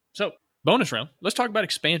bonus round. Let's talk about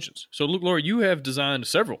expansions. So, Luke, Laura, you have designed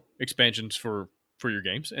several expansions for your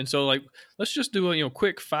games, and so like let's just do a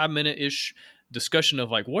quick 5 minute ish discussion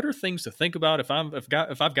of like what are things to think about if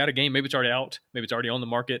I've got a game, maybe it's already out, maybe it's already on the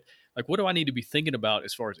market. Like, what do I need to be thinking about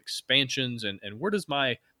as far as expansions, and where does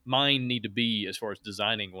my mind need to be as far as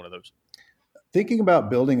designing one of those? Thinking about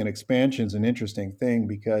building an expansion is an interesting thing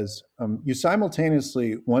because you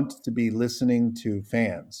simultaneously want to be listening to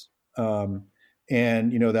fans, um,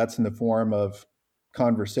 and that's in the form of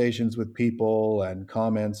conversations with people and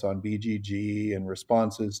comments on BGG and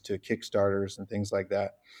responses to Kickstarters and things like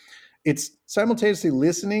that. It's simultaneously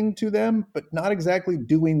listening to them, but not exactly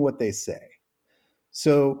doing what they say.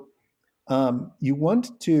 So you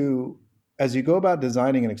want to, as you go about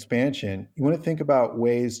designing an expansion, you want to think about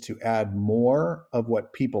ways to add more of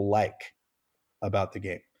what people like about the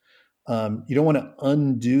game. You don't want to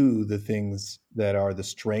undo the things that are the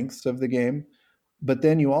strengths of the game, but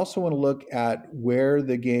then you also want to look at where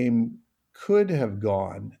the game could have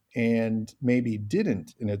gone and maybe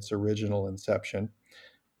didn't in its original inception.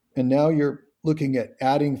 And now you're looking at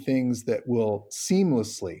adding things that will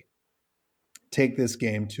seamlessly take this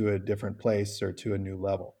game to a different place or to a new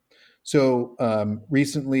level. So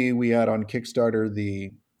recently, we had on Kickstarter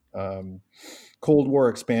the um, Cold War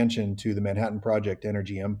expansion to the Manhattan Project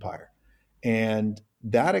Energy Empire. And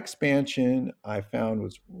that expansion I found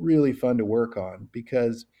was really fun to work on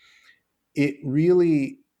because it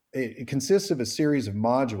really it consists of a series of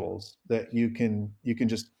modules that you can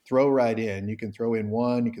just throw right in. You can throw in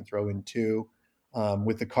one, you can throw in two.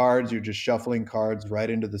 With the cards, you're just shuffling cards right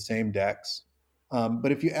into the same decks.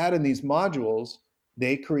 But if you add in these modules,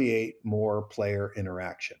 they create more player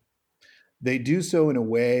interaction. They do so in a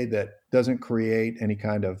way that doesn't create any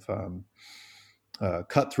kind of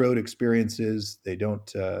cutthroat experiences. They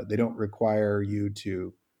don't require you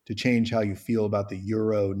to change how you feel about the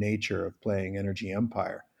Euro nature of playing Energy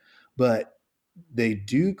Empire, but they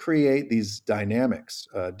do create these dynamics,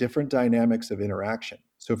 different dynamics of interaction.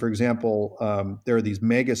 So, for example, there are these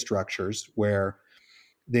mega structures where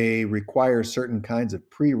they require certain kinds of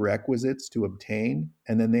prerequisites to obtain,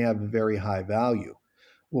 and then they have a very high value.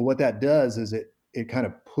 Well, what that does is it kind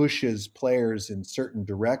of pushes players in certain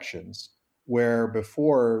directions where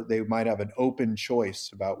before they might have an open choice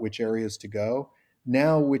about which areas to go.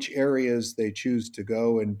 Now, which areas they choose to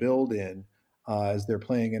go and build in as they're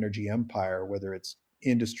playing Energy Empire, whether it's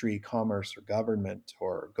industry, commerce, or government,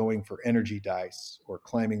 or going for energy dice, or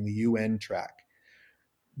climbing the UN track,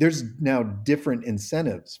 there's now different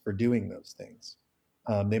incentives for doing those things.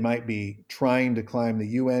 They might be trying to climb the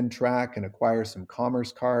UN track and acquire some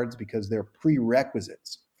commerce cards because they're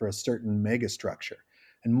prerequisites for a certain megastructure.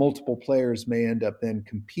 And multiple players may end up then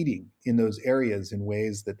competing in those areas in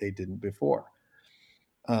ways that they didn't before.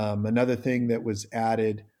 Another thing that was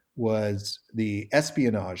added was the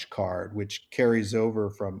espionage card, which carries over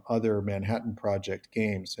from other Manhattan Project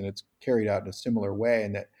games. And it's carried out in a similar way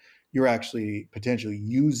in that you're actually potentially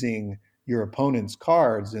using your opponent's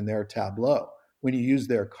cards in their tableau. When you use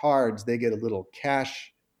their cards, they get a little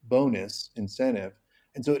cash bonus incentive.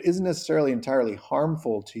 And so it isn't necessarily entirely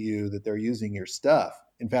harmful to you that they're using your stuff.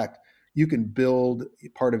 In fact, you can build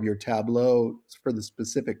part of your tableau for the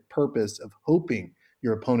specific purpose of hoping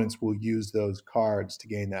your opponents will use those cards to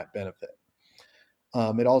gain that benefit.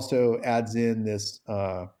 It also adds in this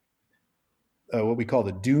what we call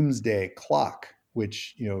the doomsday clock,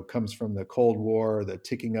 which comes from the Cold War, the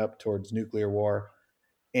ticking up towards nuclear war.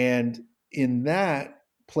 And in that,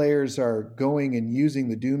 players are going and using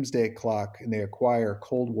the doomsday clock, and they acquire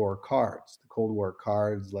Cold War cards. The Cold War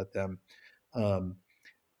cards let them um,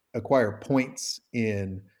 acquire points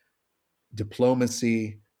in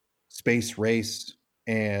diplomacy, space race,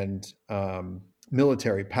 and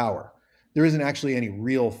military power. There isn't actually any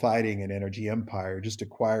real fighting in Energy Empire, just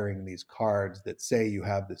acquiring these cards that say you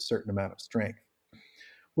have this certain amount of strength.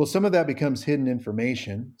 Well, some of that becomes hidden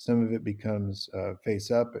information, some of it becomes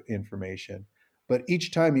face up information. But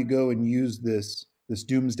each time you go and use this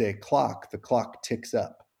doomsday clock, the clock ticks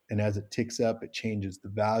up. And as it ticks up, it changes the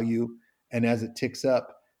value. And as it ticks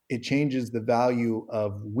up, it changes the value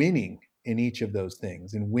of winning in each of those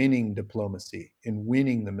things, in winning diplomacy, in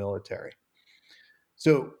winning the military.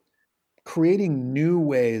 So creating new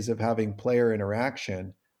ways of having player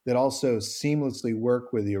interaction that also seamlessly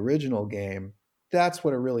work with the original game, that's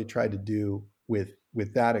what I really tried to do with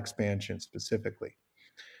that expansion specifically.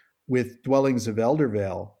 With Dwellings of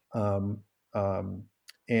Eldervale, and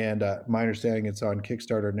my understanding it's on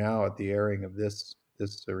Kickstarter now at the airing of this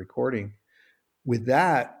recording. With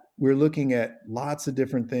that, we're looking at lots of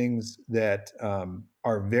different things that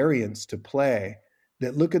are variants to play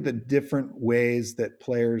that look at the different ways that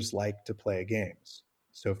players like to play games.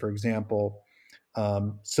 So, for example,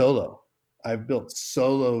 solo. I've built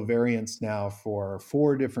solo variants now for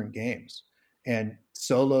 4 different games, and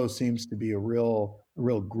solo seems to be a real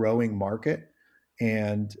growing market.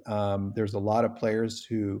 And there's a lot of players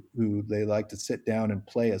who they like to sit down and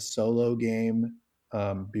play a solo game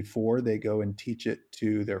before they go and teach it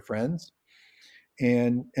to their friends.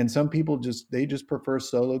 And some people just prefer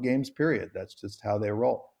solo games. Period. That's just how they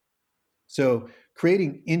roll. So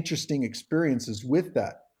creating interesting experiences with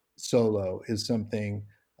that solo is something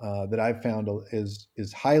that I've found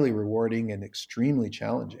is highly rewarding and extremely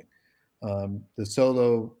challenging. The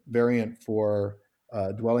solo variant for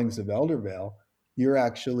Dwellings of Eldervale, you're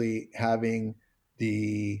actually having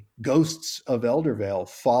the ghosts of Eldervale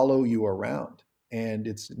follow you around. And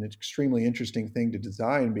it's an extremely interesting thing to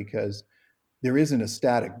design because there isn't a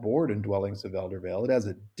static board in Dwellings of Eldervale. It has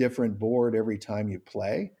a different board every time you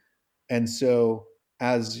play. And so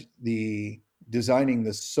as the designing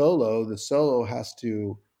the solo has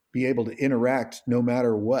to be able to interact no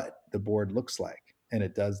matter what the board looks like. And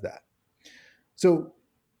it does that. So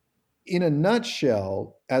in a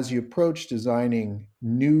nutshell, as you approach designing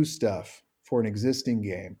new stuff for an existing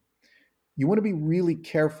game, you want to be really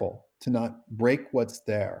careful to not break what's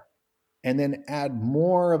there and then add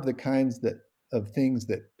more of the kinds of things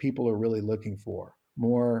that people are really looking for.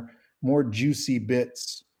 More juicy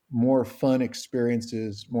bits, more fun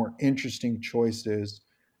experiences, more interesting choices,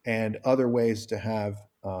 and other ways to have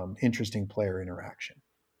interesting player interaction.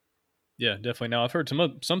 Yeah, definitely. Now, I've heard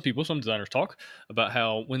some people, some designers talk about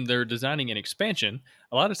how when they're designing an expansion,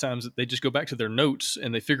 a lot of times they just go back to their notes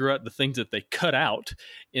and they figure out the things that they cut out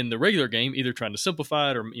in the regular game, either trying to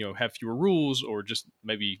simplify it or have fewer rules or just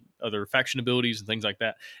maybe other faction abilities and things like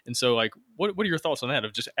that. And so, like, what are your thoughts on that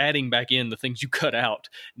of just adding back in the things you cut out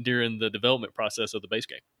during the development process of the base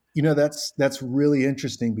game? That's really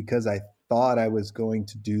interesting because I thought I was going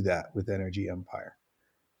to do that with Energy Empire,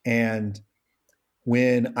 and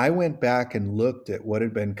when I went back and looked at what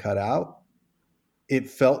had been cut out, it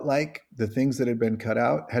felt like the things that had been cut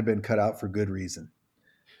out for good reason.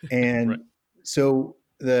 Right. And so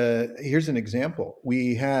here's an example.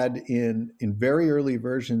 We had in very early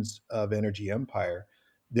versions of Energy Empire,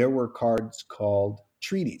 there were cards called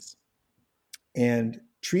treaties. And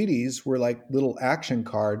treaties were like little action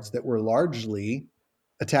cards that were largely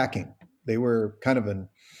attacking. They were kind of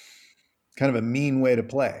a mean way to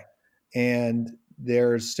play. And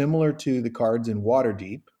they're similar to the cards in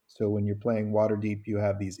Waterdeep. So when you're playing Waterdeep, you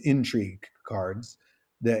have these intrigue cards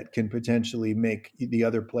that can potentially make the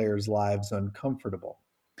other players' lives uncomfortable.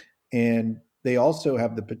 And they also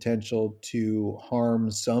have the potential to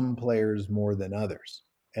harm some players more than others.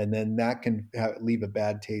 And then that can leave a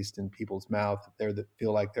bad taste in people's mouth if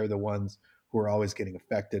feel like they're the ones who are always getting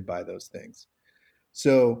affected by those things.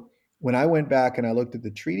 So when I went back and I looked at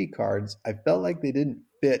the treaty cards, I felt like they didn't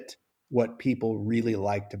fit what people really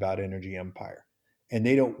liked about Energy Empire. And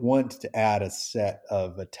they don't want to add a set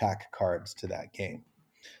of attack cards to that game.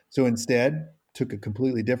 So instead, took a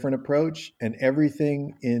completely different approach, and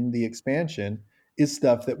everything in the expansion is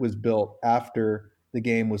stuff that was built after the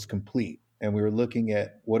game was complete. And we were looking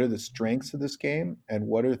at what are the strengths of this game and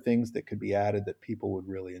what are things that could be added that people would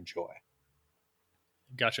really enjoy.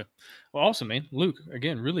 Gotcha. Well, awesome, man. Luke,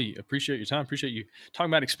 again, really appreciate your time. Appreciate you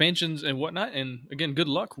talking about expansions and whatnot. And again, good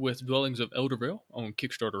luck with Dwellings of Eldervale on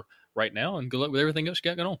Kickstarter right now. And good luck with everything else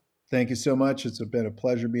you got going on. Thank you so much. It's been a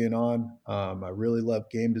pleasure being on. I really love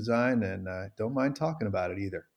game design and I don't mind talking about it either.